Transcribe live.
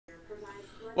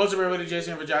What's up, everybody?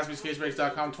 Jason here for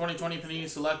JaspysCaseBreaks.com. 2020 Panini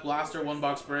Select Blaster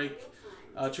 1-box break.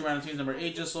 2 random teams number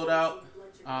 8 just sold out.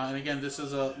 And again, this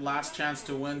is a last chance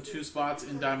to win 2 spots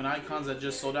in Diamond Icons that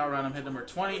just sold out. Random hit number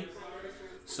 20.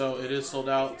 So it is sold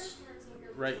out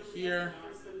right here.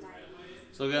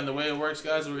 So again, the way it works,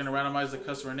 guys, we're going to randomize the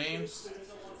customer names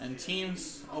and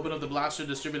teams. Open up the blaster,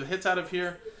 distribute the hits out of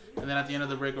here. And then at the end of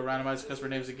the break, we'll randomize the customer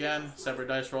names again. Separate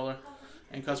dice roller.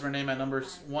 And customer name at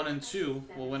numbers 1 and 2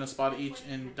 will win a spot each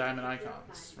in Diamond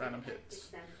Icons. Random hits.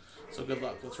 So good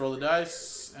luck. Let's roll the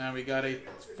dice. And we got a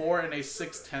 4 and a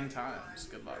 6 10 times.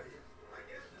 Good luck.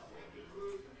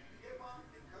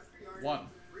 1,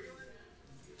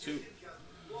 2,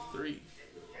 3,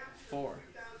 4,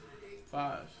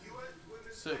 5,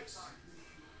 6.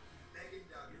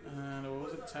 And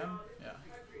what was it? 10? Yeah.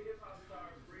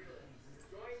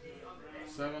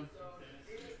 7,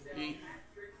 8,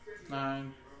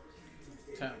 9,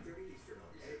 10.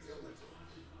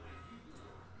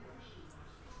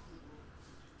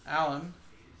 Allen,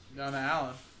 down to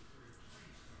Allen.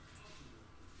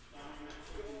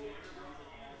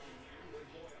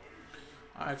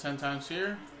 All right, 10 times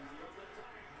here.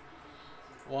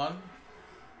 1,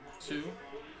 2,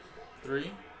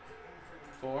 3,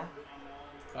 4,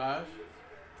 5,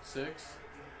 6,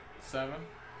 7,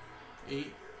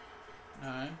 8,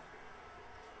 9,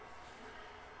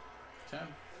 10.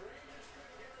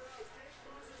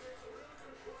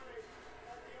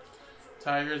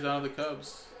 Tigers out of the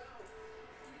Cubs.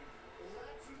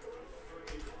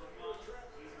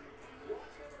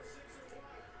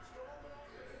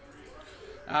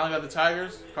 Allen got the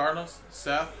Tigers, Cardinals,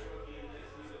 Seth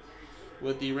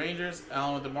with the Rangers,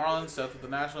 Allen with the Marlins, Seth with the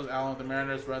Nationals, Allen with the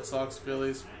Mariners, Red Sox,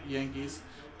 Phillies, Yankees,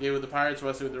 Dave with the Pirates,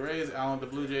 Wesley with the Rays, Allen with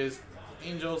the Blue Jays,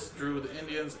 Angels, Drew with the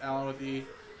Indians, Allen with the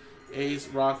A's,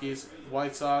 Rockies,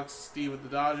 White Sox, Steve with the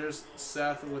Dodgers,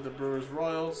 Seth with the Brewers,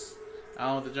 Royals,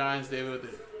 Allen with the Giants, David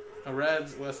with the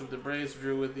Reds, Wes with the Braves,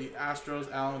 Drew with the Astros,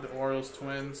 Allen with the Orioles,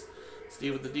 Twins,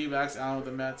 Steve with the D-backs, Allen with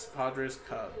the Mets, Padres,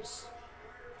 Cubs.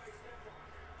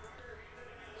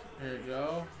 Here you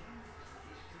go.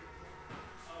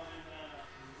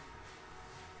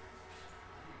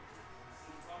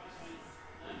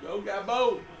 Go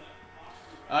Gabo!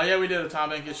 Yeah, we did a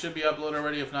Atomic. It should be uploaded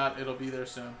already. If not, it'll be there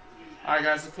soon. Alright,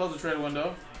 guys, let's close the trade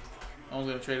window. I'm only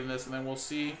going to trade in this, and then we'll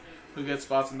see who gets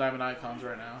spots in Diamond Icons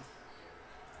right now.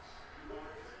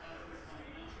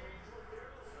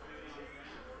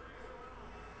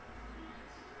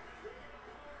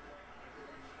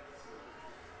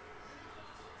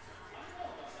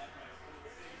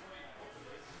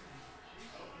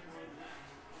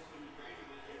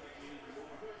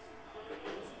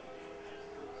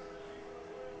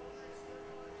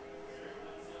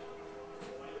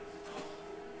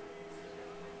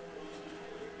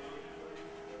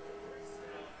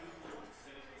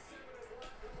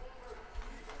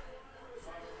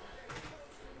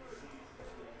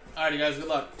 Alrighty, guys, good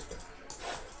luck.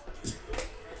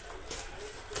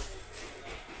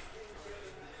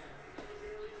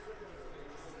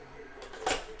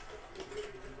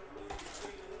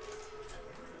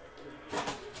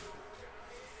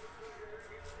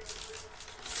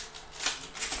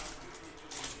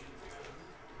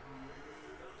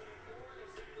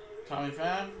 Tommy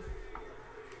Pham.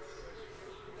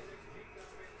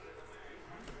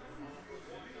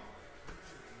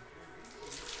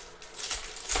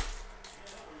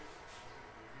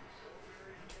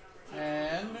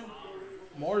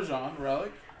 Morjan,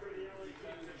 relic.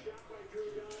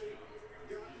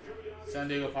 San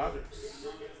Diego Padres.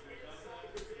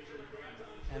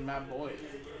 And Matt Boyd.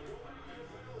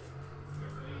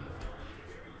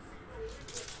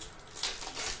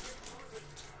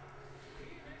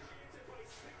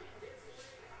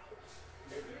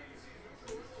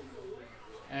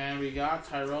 And we got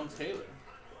Tyrone Taylor.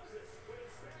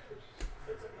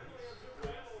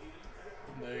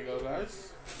 And there you go,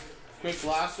 guys. Quick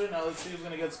blaster. Now let's see who's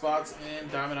going to get spots in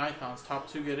Diamond Icons. Top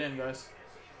 2 get in, guys.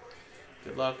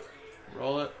 Good luck.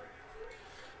 Roll it.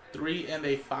 3 and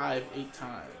a 5, 8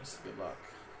 times. Good luck.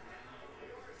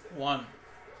 1,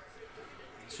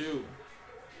 2,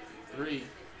 3,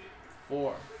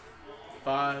 4,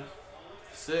 5,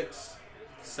 6,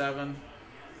 7,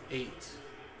 8.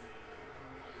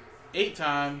 8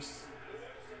 times.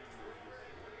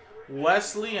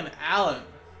 Wesley and Allen.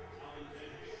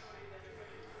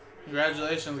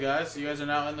 Congratulations, guys. You guys are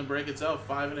now in the break itself.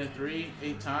 5 and a 3,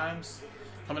 8 times.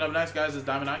 Coming up next, guys, is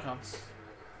Diamond Icons.